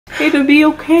It'll be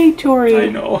okay, Tori. I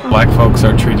know. Black folks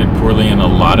are treated poorly in a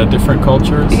lot of different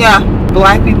cultures. Yeah,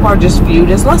 black people are just viewed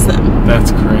as less than.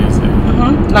 That's crazy.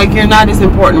 Like you're not as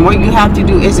important. What you have to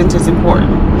do isn't as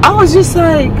important. I was just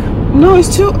like, no,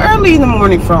 it's too early in the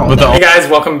morning for all that. Hey guys,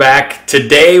 welcome back.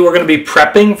 Today we're going to be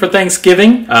prepping for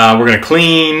Thanksgiving. We're going to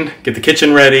clean, get the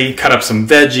kitchen ready, cut up some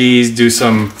veggies, do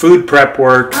some food prep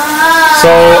work. So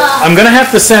I'm going to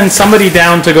have to send somebody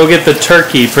down to go get the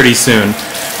turkey pretty soon.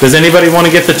 Does anybody want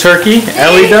to get the turkey?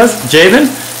 Ellie does? Jabin?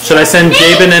 Should I send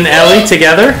Jabin and Ellie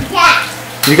together? Yeah.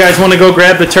 You guys want to go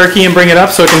grab the turkey and bring it up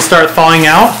so it can start thawing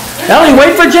out? Ellie,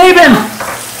 wait for Jabin!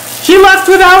 She left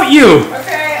without you!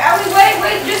 Okay, Ellie,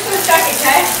 wait just a second,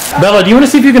 okay? Bella, do you want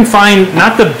to see if you can find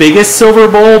not the biggest silver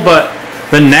bowl, but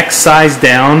the next size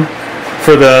down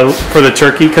for the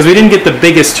turkey? Because we didn't get the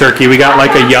biggest turkey, we got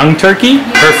like a young turkey.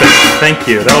 Perfect, thank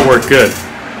you, that'll work good.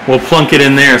 We'll plunk it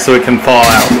in there so it can thaw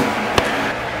out.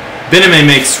 Biname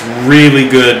makes really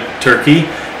good turkey.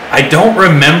 I don't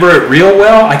remember it real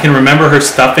well. I can remember her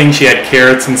stuffing. She had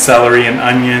carrots and celery and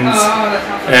onions.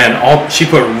 And she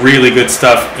put really good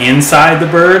stuff inside the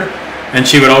bird. And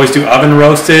she would always do oven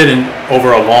roasted, and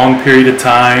over a long period of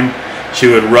time, she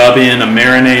would rub in a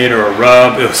marinade or a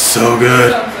rub. It was so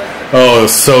good. Oh, it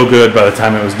was so good by the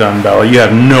time it was done, Bella. You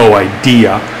have no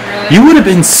idea. Really? You would have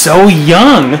been so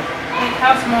young.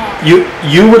 How small?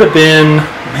 You would have been,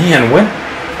 man, when?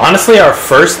 Honestly, our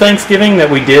first Thanksgiving that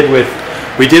we did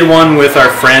one with our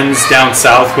friends down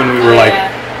south when we were like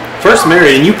first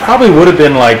married, and you probably would have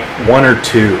been like 1 or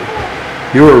 2.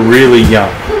 You were really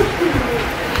young.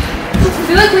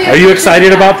 Are you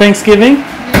excited about Thanksgiving?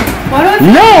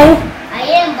 No! I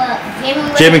am, but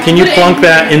Jabin, can you plunk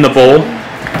that in the bowl?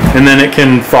 And then it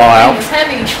can thaw out. It's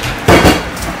heavy.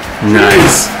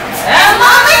 Nice. Hey,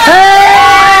 Mommy!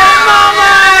 Hey,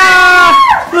 Mama!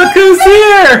 Look who's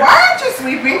here! Why aren't you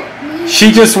sleeping?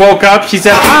 She just woke up. She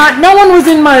said, no one was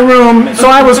in my room, so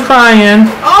I was crying.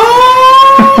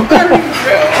 Oh, I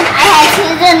had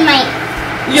shoes in my...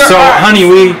 So, honey,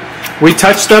 we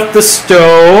touched up the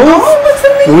stove.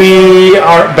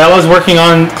 Bella's working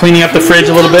on cleaning up the fridge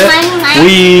a little bit.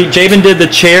 Jabin did the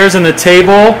chairs and the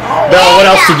table. Bella, what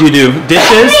else did you do?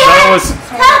 Dishes? Bella was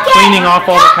cleaning off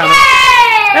all the counters.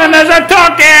 And there's a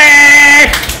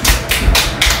turkey!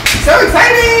 So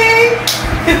exciting!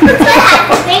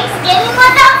 Thanksgiving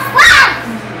was a fun!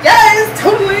 Yes,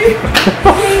 totally.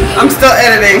 I'm still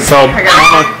editing. So,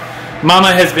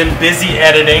 Mama has been busy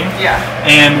editing. Yeah.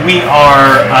 And we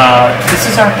are, this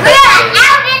is our... We are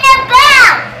out and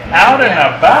about! Out and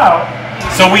about?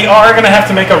 So we are going to have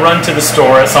to make a run to the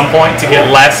store at some point to get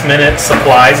last minute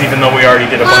supplies, even though we already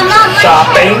did a bunch of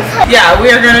shopping. Yeah, we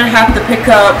are going to have to pick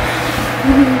up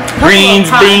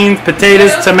greens, beans,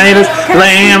 potatoes, tomatoes,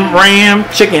 lamb, ram,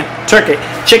 chicken, turkey.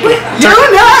 You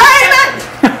name it!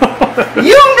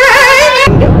 You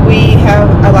name it! We have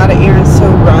a lot of errands to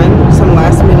run, some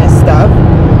last minute stuff.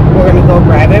 We're going to go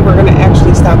grab it. We're going to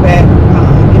actually stop at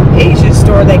an Asian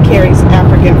store that carries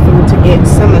African food to get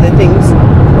some of the things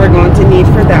we're going to need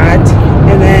for that.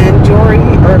 And then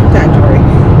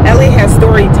Ellie has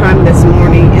story time this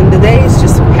morning, and the day is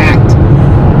just packed.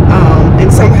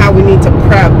 And somehow we need to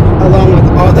prep along with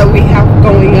all that we have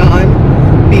going on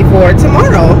before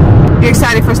tomorrow. You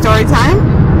excited for story time?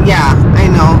 Yeah, I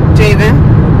know. Jabin,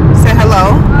 say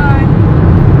hello. Hi.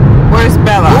 Where's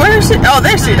Bella? Where is she? Oh,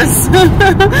 there she is.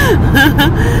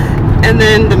 And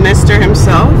then the mister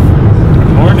himself.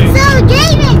 Good morning. So,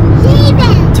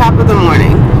 Jabin! Top of the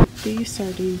morning. These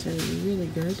sardines are really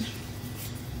good.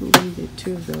 I'm going to get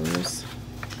 2 of those.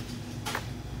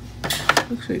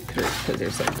 Actually 3 because they're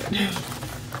so good.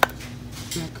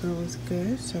 Mackerel is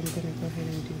good, so I'm going to go ahead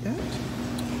and do that.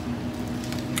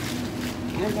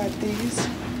 I got these.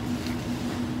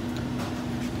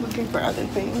 Looking for other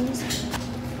things.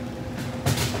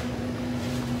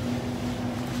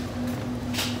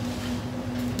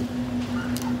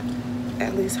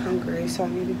 Ellie's hungry, so I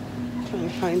need to try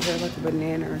and find her like a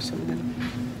banana or something.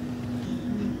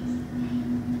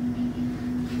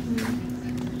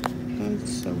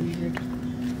 That's so weird.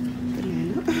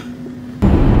 Banana.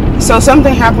 So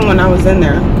something happened when I was in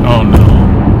there. Oh no.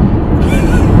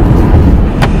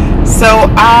 So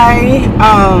I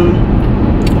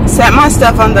set my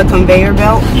stuff on the conveyor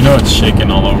belt. You know it's shaking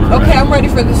all over. Okay, right? I'm ready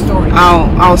for the story.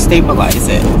 I'll stabilize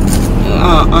it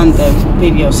on the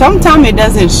video. Sometimes it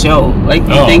doesn't show like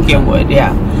you think it would,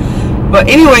 yeah. But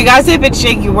anyway, guys, if it's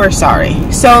shaky, we're sorry.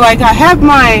 So like I have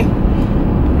my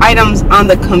items on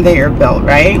the conveyor belt,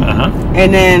 right?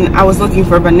 And then I was looking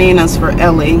for bananas for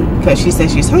Ellie because she said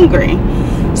she's hungry.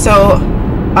 So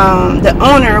the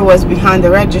owner was behind the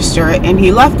register, and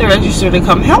he left the register to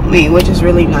come help me, which is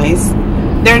really nice.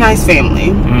 they're nice family.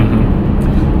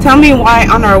 Mm-hmm. Tell me why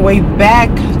on our way back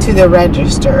to the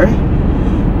register,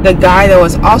 the guy that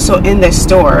was also in the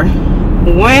store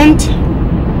went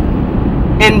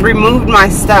and removed my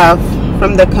stuff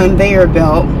from the conveyor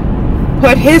belt,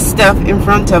 put his stuff in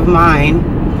front of mine,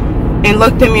 and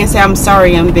looked at me and said, "I'm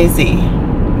sorry, I'm busy.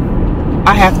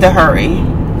 I have to hurry."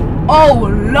 Oh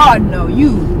Lord, no,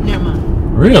 you never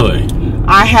mind. Really?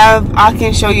 I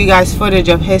can show you guys footage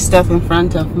of his stuff in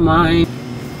front of mine.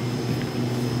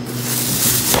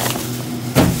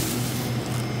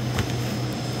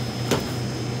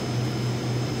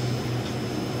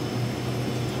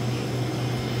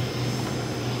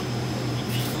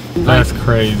 That's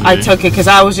crazy. I took it because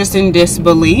I was just in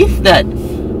disbelief that,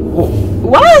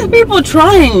 why are people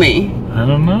trying me? I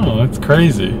don't know. That's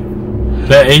crazy.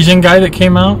 That Asian guy that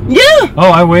came out? Yeah.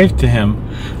 Oh, I waved to him.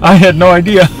 I had no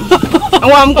idea.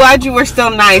 Well, I'm glad you were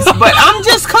still nice, but I'm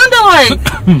just kind of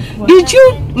like, did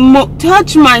you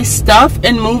touch my stuff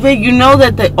and move it? You know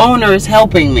that the owner is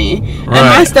helping me, and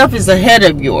my stuff is ahead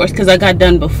of yours because I got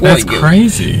done before you. That's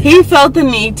crazy. He felt the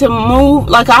need to move.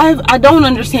 Like, I don't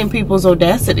understand people's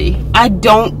audacity. I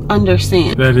don't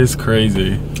understand. That is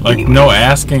crazy. Like, no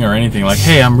asking or anything. Like,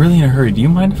 hey, I'm really in a hurry. Do you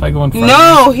mind if I go in front of you?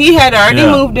 No, he had already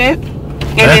moved it.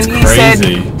 And that's then he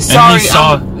crazy. said,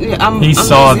 sorry, and he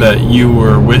saw that you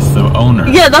were with the owner.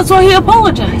 Yeah, that's why he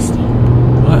apologized.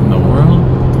 What in the world?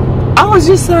 I was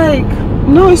just like,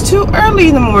 no, it's too early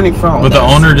in the morning for all But this. the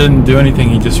owner didn't do anything.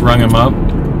 He just rung him up?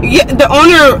 Yeah, the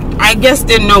owner, I guess,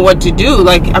 didn't know what to do.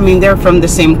 Like, I mean, they're from the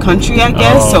same country, I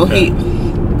guess. Oh, okay. So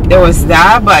there was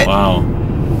that. But, wow.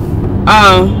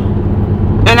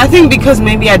 and I think because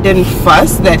maybe I didn't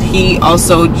fuss, that he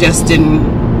also just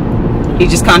didn't. He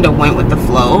just kind of went with the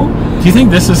flow. Do you think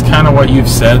this is kind of what you've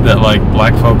said, that like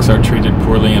black folks are treated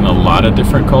poorly in a lot of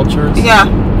different cultures? Yeah,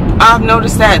 I've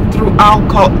noticed that throughout.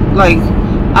 Like,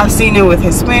 I've seen it with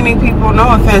Hispanic people.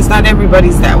 No offense, not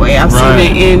everybody's that way. I've seen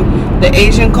it in the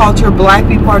Asian culture. Black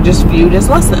people are just viewed as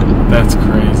less than. That's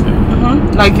crazy.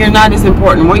 Like, you're not as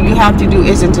important. What you have to do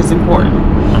isn't as important.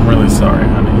 I'm really sorry,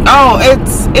 honey. Oh,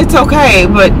 it's okay,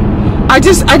 but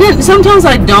sometimes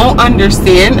I don't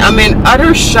understand. I'm in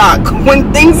utter shock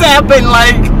when things happen.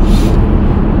 Like,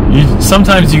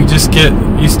 sometimes you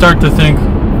start to think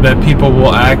that people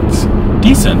will act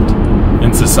decent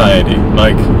in society.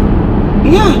 Like,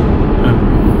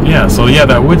 so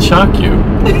that would shock you.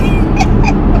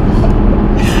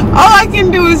 All I can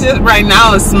do is just right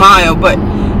now is smile, but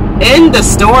in the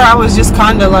store I was just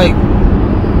kind of like,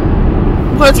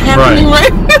 what's happening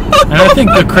right now? And I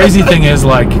think the crazy thing is,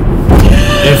 like,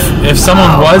 if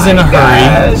someone was in a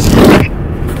hurry,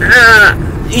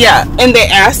 and they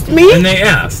asked me, and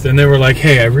they were like,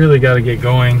 hey, I really got to get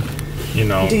going, you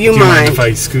know, do you mind if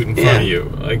I scoot in front of you?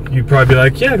 Like, you'd probably be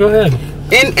like, yeah, go ahead.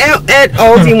 And at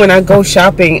Aldi, when I go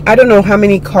shopping, I don't know how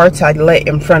many carts I let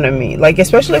in front of me. Like,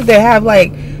 especially if they have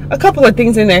like a couple of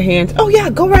things in their hands. Oh yeah,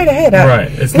 go right ahead. Right.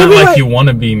 It's not like you want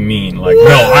to be mean. Like,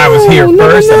 no, I was here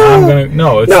first, and I'm gonna.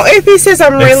 No, if he says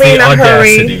I'm really in a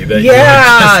hurry, that you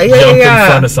jump in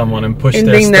front of someone and push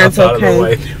their stuff out of the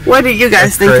way. What do you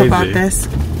guys think about this,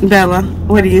 Bella?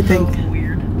 What do you think?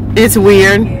 It's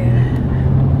weird.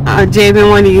 Jabin,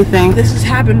 what do you think? This has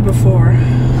happened before.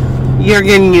 You're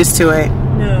getting used to it.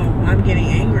 No, I'm getting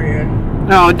angrier.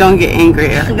 No, don't get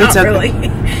angrier. Not really.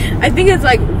 I think it's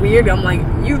like weird. I'm like,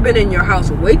 you've been in your house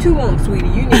way too long, sweetie.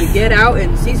 You need to get out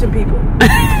and see some people.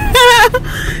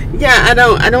 Yeah, I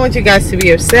don't want you guys to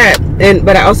be upset,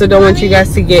 but I also don't want you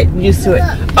guys to get used to it.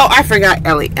 Oh, I forgot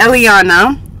Ellie.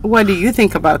 Eliana, what do you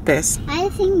think about this? I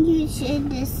think you should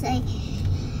just say,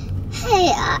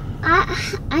 hey,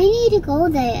 I need to go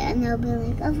there, and they'll be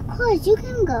like, of course, you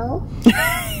can go.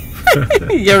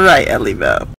 You're right, Ellie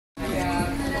Bell.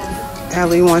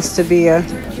 Ellie wants to be a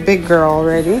big girl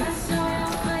already.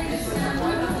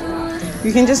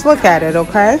 You can just look at it,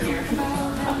 okay?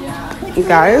 You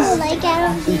guys,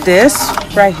 this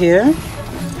right here,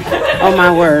 oh my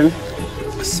word,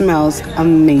 smells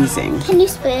amazing. Can you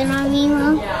spray it on me,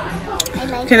 Mom? I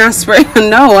like Can I spray?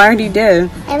 No, I already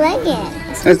did. I like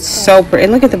it. It's so pretty.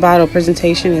 And look at the bottle.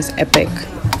 Presentation is epic.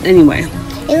 Anyway.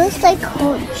 It looks like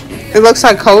Coach. It looks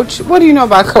like Coach? What do you know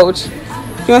about Coach?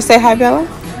 You want to say hi, Bella?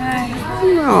 Hi.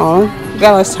 No,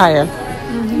 Bella's tired.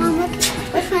 Mom,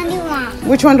 which one do you want?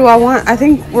 Which one do I want? I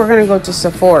think we're going to go to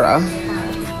Sephora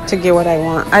to get what I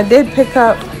want. I did pick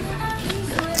up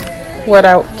what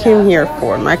I came here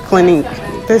for, my Clinique.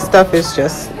 This stuff is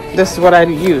just, this is what I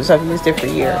use. I've used it for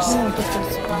years.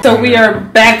 So we are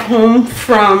back home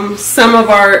from some of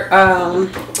our,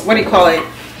 what do you call it?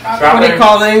 Shopping. What do you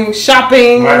call it?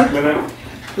 Shopping.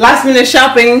 Last minute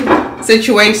shopping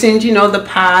situations, you know, the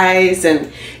pies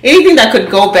and anything that could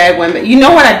go bad when. You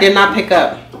know what? I did not pick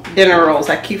up dinner rolls.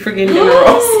 I keep forgetting dinner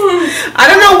rolls. I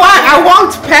don't know why. I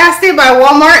walked past it by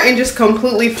Walmart and just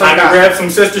completely forgot. Time to grab some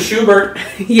Sister Schubert.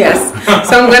 Yes.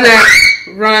 So I'm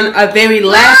gonna run a very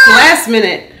last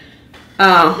minute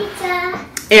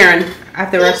errand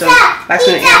after the rest of last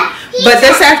minute errand. But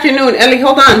this afternoon, Ellie,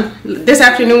 hold on. This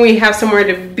afternoon we have somewhere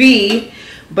to be,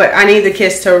 but I need the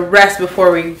kids to rest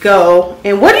before we go.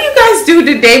 And what do you guys do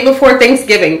the day before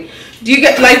Thanksgiving? Do you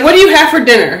get, like, what do you have for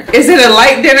dinner? Is it a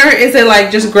light dinner? Is it like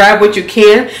just grab what you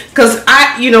can? Because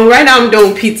right now I'm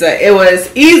doing pizza. It was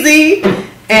easy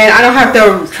and I don't have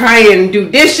to try and do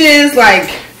dishes. Like,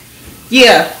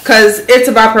 yeah, because it's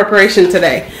about preparation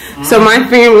today. So my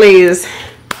family is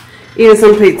eating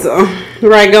some pizza.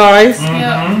 Right, guys?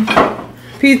 Yeah.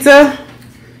 Pizza,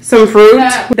 some fruit.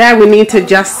 That we need to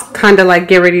just kind of like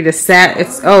get ready to set.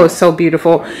 It's so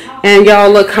beautiful. And y'all,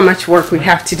 look how much work we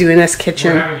have to do in this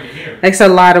kitchen. It's a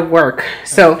lot of work.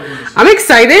 So I'm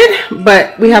excited,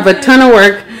 but we have a ton of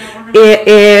work. It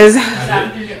is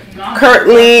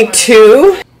currently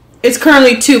 2. It's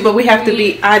currently 2, but we have to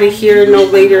be out of here no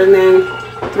later than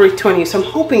 3:20. So I'm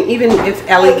hoping even if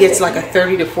Ellie gets like a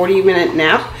 30 to 40 minute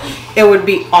nap, it would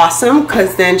be awesome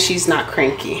because then she's not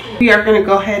cranky. We are going to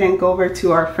go ahead and go over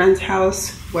to our friend's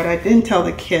house. What I didn't tell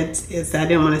the kids is that I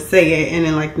didn't want to say it and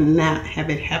then like not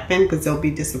have it happen because they'll be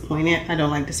disappointed. I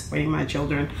don't like disappointing my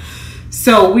children.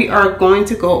 So we are going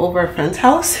to go over a friend's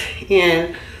house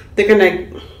and they're going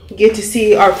to get to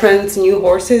see our friend's new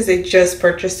horses. They just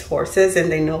purchased horses and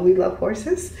they know we love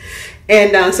horses.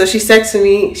 And so she texted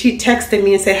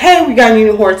me and said, hey, we got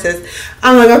new horses.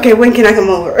 I'm like, okay, when can I come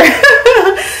over?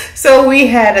 So we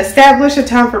had established a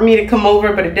time for me to come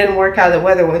over, but it didn't work out. The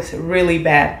weather was really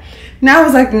bad. Now it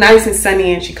was like nice and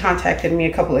sunny and she contacted me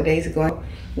a couple of days ago.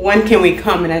 When can we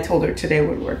come? And I told her today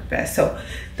would work best. So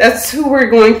that's who we're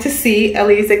going to see.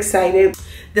 Ellie is excited.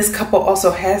 This couple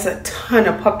also has a ton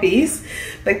of puppies.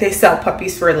 Like they sell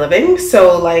puppies for a living.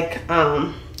 So like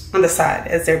on the side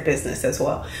as their business as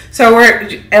well. So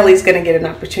Ellie's gonna get an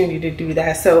opportunity to do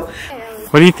that. So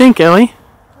what do you think, Ellie?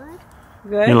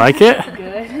 Good. You like it?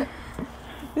 Good.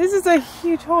 This is a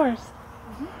huge horse.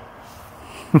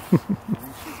 You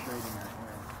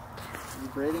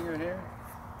braiding her hair?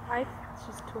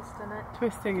 She's twisting it.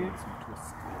 Twisting it.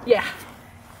 Yeah.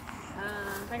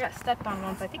 I got stepped on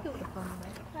once. I think it was a fun way.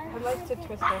 I'd like to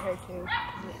twist her hair too.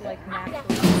 Like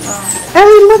naturally.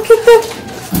 Ellie, look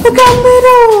how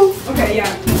little. Okay, yeah.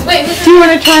 Wait, Do you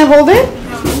want to try and hold it?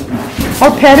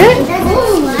 Or pet it?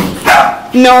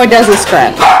 No, it doesn't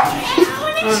scratch.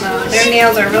 oh no, their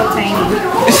nails are real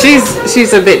tiny.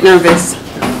 She's a bit nervous.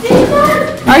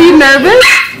 Are you nervous?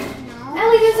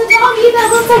 Ellie, there's a doggy that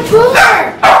looks like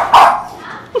Boomer.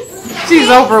 She's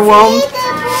overwhelmed.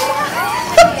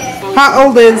 How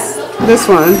old is this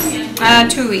one?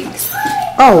 2 weeks.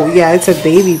 Oh yeah, it's a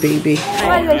baby.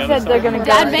 Why they said they're gonna go?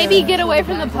 Dad, maybe get away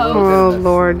from the post. Oh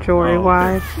Lord, Jory,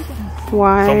 why? So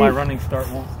my Why? running start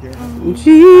won't scare me.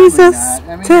 Jesus,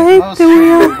 take the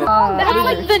wheel. That's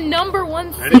like the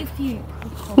 #1 safety.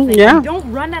 Yeah.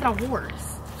 Don't run at a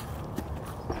horse.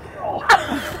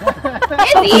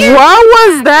 What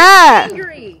was that?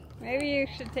 Angry. Maybe you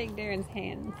should take Darren's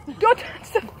hand. Don't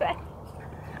touch the fence.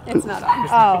 It's not on.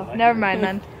 Oh, never mind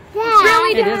then.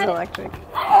 Really, It is electric.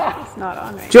 It's not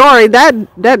on right Jory, that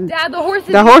Dad, the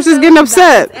horse is getting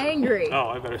upset. Angry. Oh,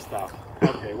 I better stop.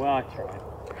 Okay, well, I tried.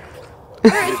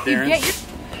 Alright, Steve, get your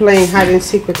Playing hide and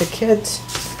seek with the kids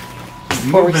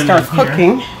before we start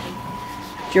cooking.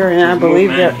 Jory and I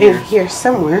believe they're in here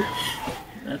somewhere.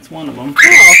 That's one of them.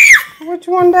 Oh, which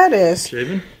one that is?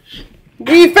 Shaven?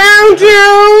 We found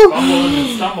you! Bumbling and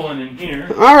stumbling in here.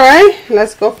 Alright,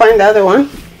 let's go find the other one.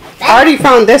 I already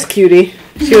found this cutie.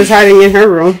 She was hiding in her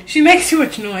room. She makes too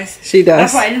much noise. She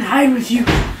does. That's why I didn't hide with you.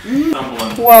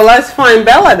 Stumbling. Well, let's find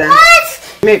Bella then.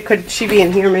 What? Could she be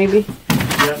in here maybe?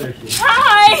 Yeah, there she is.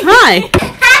 Hi! Hi!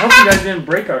 I hope you guys didn't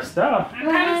break our stuff.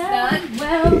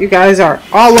 You guys are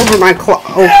all over my cloth.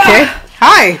 Okay.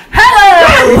 Hi!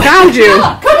 Hello! We found you.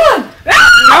 Come on!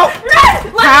 Nope.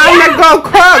 Time to go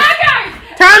cook.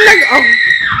 Time to go.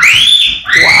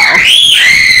 Wow.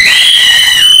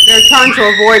 They're trying to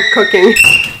avoid cooking.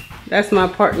 That's my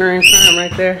partner in crime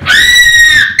right there.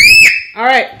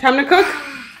 Alright, time to cook.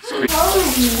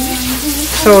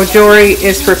 So Jory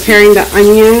is preparing the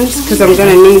onions because I'm going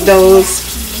to need those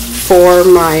for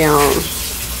my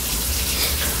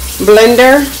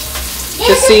blender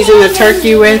to season the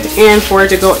turkey with and for it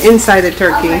to go inside the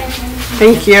turkey.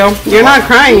 Thank you. You're not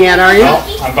crying yet, are you?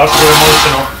 I'm about to go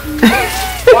emotional.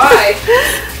 Why?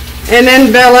 And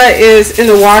then Bella is in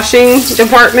the washing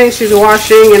department. She's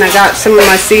washing, and I got some of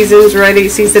my seasoning ready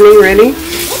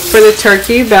for the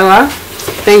turkey. Bella,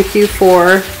 thank you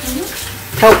for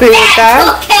helping with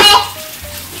that.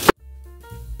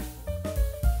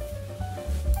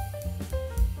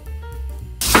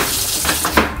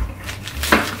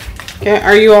 Okay,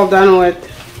 are you all done with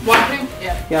Washing?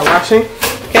 Yeah. Yeah, washing.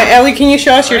 Okay, Ellie, can you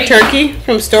show us your turkey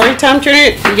from Storytime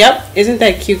Trinity? Yep, isn't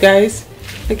that cute, guys?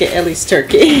 Look at Ellie's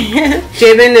turkey.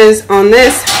 Jabin is on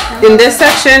this, in this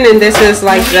section, and this is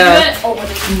like the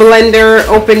blender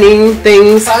opening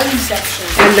things.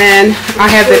 And then I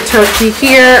have the turkey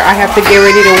here. I have to get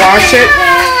ready to wash it.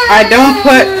 I don't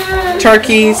put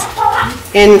turkeys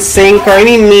in sink or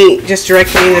any meat just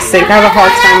directly in the sink. I have a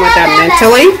hard time with that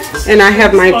mentally. And I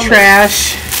have my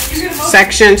trash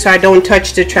section, so I don't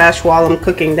touch the trash while I'm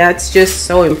cooking. That's just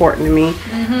so important to me.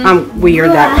 I'm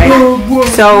weird that way.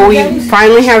 So we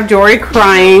finally have Jory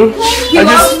crying.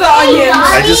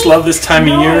 I just love this time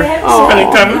of year. Spending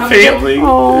time with family.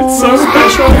 It's so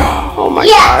special. Oh my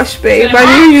gosh, babe. I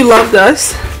knew you loved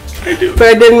us. I do. But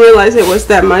I didn't realize it was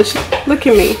that much. Look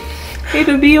at me.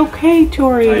 It'll be okay,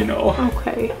 Jory. I know.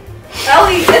 Okay.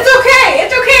 Ellie, it's okay.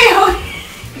 It's okay.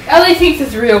 Ellie thinks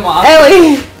it's real, Mom.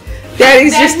 Ellie,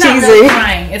 Daddy's That's just not teasing. really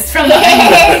crying. It's from the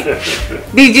onions.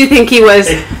 Did you think he was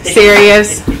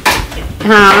serious?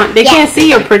 Huh? They can't see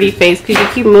your pretty face because you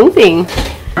keep moving.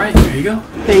 Alright, there you go.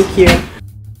 Thank you.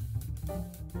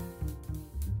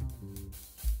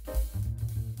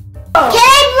 Can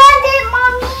I blend it,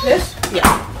 Mommy? This? Yeah.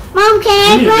 Mom,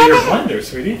 can You need I a blend bigger it? blender,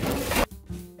 sweetie.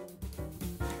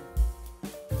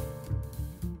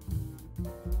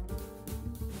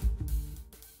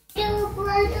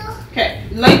 Okay,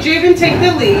 let Jabin take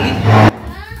the lead.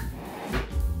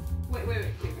 Wait.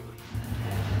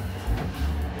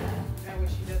 That way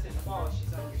she doesn't fall.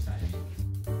 She's on your side.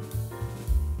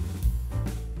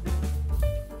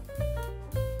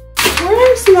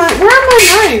 Where are my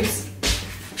knives?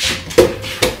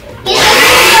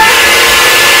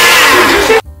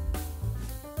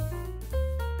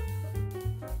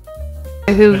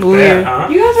 Who's weird? Huh?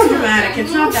 You guys are dramatic.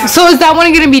 It's not that. So is that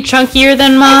one going to be chunkier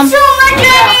than Mom? So much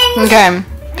onions.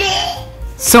 Okay.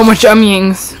 So much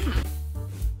onions.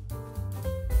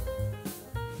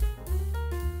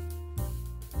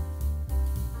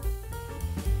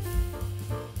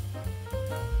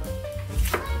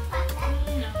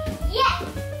 Yeah.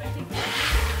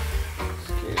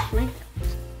 Excuse me.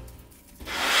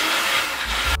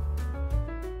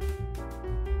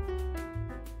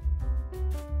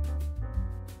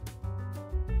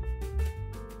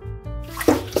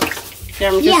 Yeah,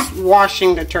 I'm just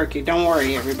washing the turkey. Don't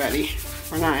worry, everybody.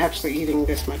 We're not actually eating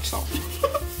this much salt.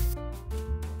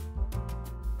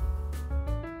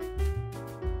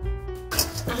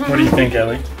 What do you think,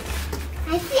 Ellie?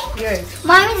 I think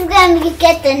Mommy's gonna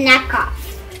get the neck off.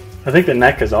 I think the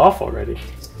neck is off already.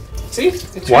 See?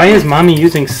 It's Why is Mommy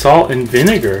using salt and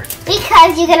vinegar?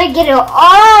 Because you're gonna get it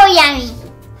all yummy.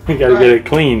 You gotta get it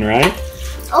clean, right?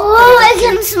 Oh, I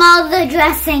can smell the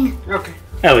dressing. Okay.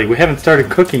 Ellie, we haven't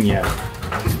started cooking yet.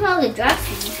 I smell the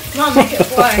dressing. Mom, make it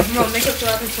fly. Mom, make it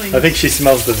fly this way. I think she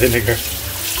smells the vinegar.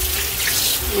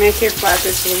 Make it flat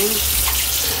this way.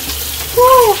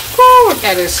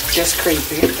 That is just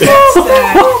creepy.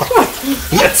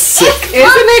 That's sick. Isn't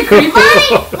it creepy?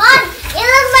 Mom, it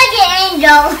looks like an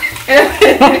angel.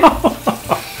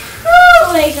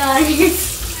 Oh my god.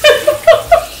 This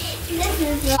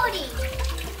is funny.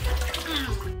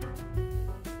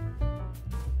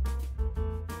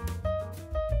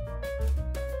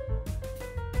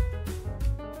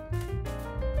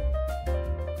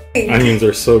 Onions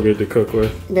are so good to cook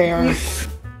with. They are.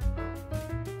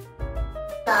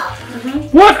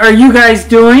 What are you guys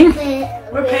doing?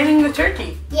 We're painting the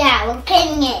turkey. Yeah, we're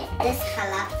painting it this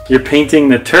color. You're painting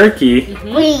the turkey.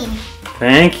 Green.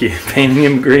 Thank you. Painting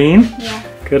him green? Yeah.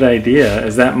 Good idea.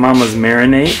 Is that Mama's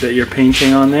marinade that you're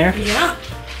painting on there? Yeah.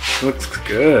 Looks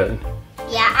good.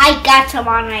 Yeah, I got some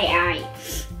on my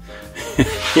eyes.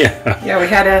 Yeah. Yeah, we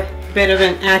had a bit of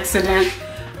an accident.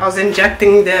 I was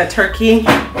injecting the turkey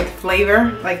with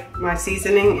flavor, like my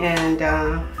seasoning, and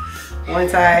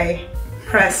once I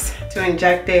pressed to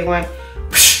inject it, went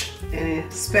and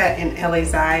it spat in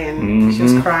Ellie's eye, and she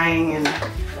was crying, and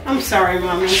I'm sorry,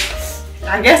 Mommy.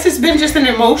 I guess it's been just an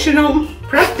emotional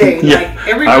prep day. Yeah. Like, I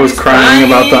everybody's was crying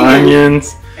about the and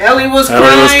onions. Ellie was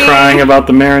Ellie was crying about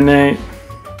the marinade.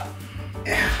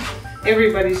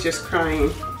 Everybody's just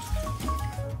crying.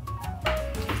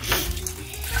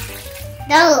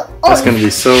 No. That's gonna be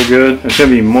so good. It's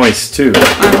gonna be moist too.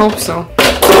 I hope so.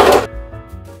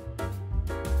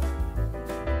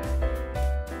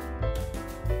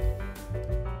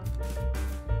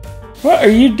 What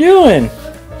are you doing?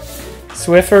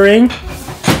 Swiffering?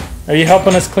 Are you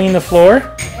helping us clean the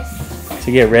floor? Yes.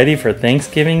 To get ready for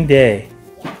Thanksgiving Day.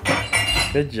 Yeah.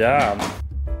 Good job.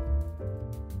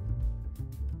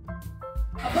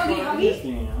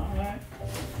 Huggy.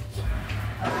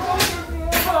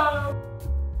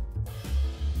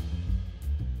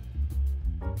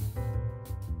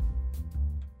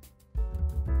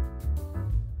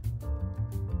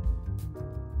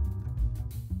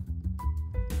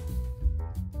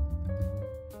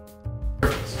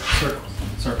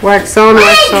 Circle. Wax on,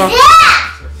 wax off.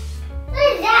 What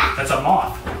is that? That's a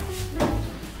moth.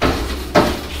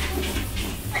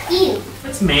 Ew.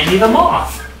 It's Manny the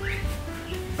moth.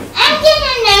 I'm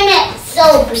gonna name it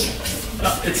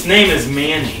Sobe. Its name is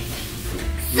Manny.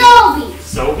 Sobe.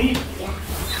 Sobe? Yeah.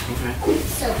 Okay.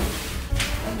 Sobe.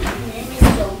 My name is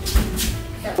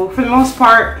Sobe. Well, for the most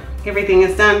part, everything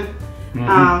is done.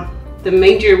 The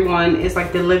major one is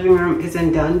like the living room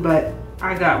isn't done, but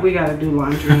we gotta do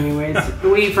laundry anyways.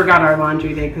 We forgot our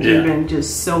laundry day because we've been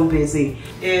just so busy.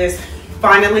 Is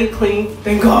finally clean,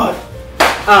 thank God.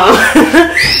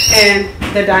 And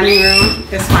the dining room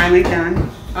is finally done.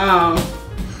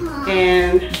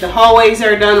 And the hallways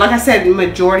are done. Like I said, the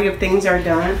majority of things are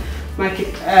done. My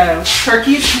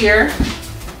turkey is here.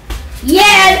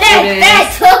 Yeah,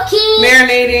 that's cooking.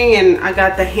 Marinating, and I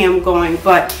got the ham going.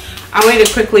 But I wanted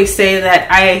to quickly say that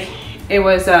it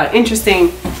was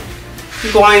interesting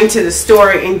going to the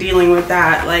store and dealing with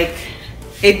that. Like,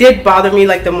 it did bother me,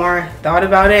 like, the more I thought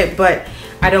about it, but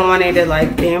I don't want it to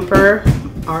like damper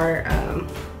our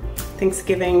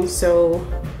Thanksgiving, so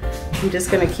I'm just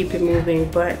gonna keep it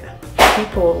moving. But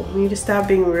people need to stop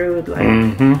being rude.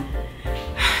 Like,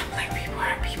 black people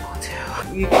are people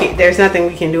too. There's nothing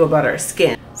we can do about our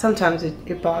skin. Sometimes it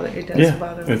does bother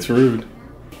me. It's rude.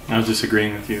 I was just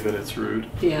agreeing with you that it's rude.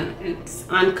 Yeah, it's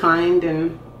unkind,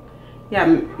 and yeah,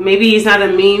 maybe he's not a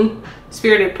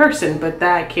mean-spirited person, but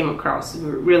that came across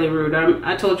really rude.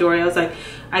 I told Jory, I was like,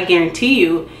 I guarantee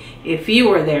you, if you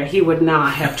were there, he would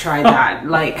not have tried that.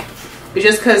 Like,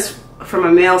 just because from a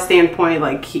male standpoint,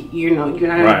 like, you're not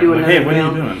gonna do another hey, what male.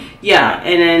 are you doing? Yeah,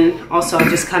 and then also I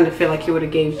just kind of feel like he would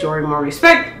have gave Jory more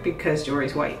respect because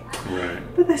Jory's white. Right.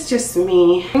 But that's just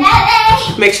me.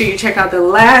 Make sure you check out the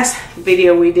last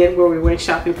video we did where we went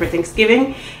shopping for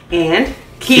Thanksgiving, and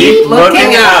keep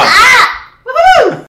looking up.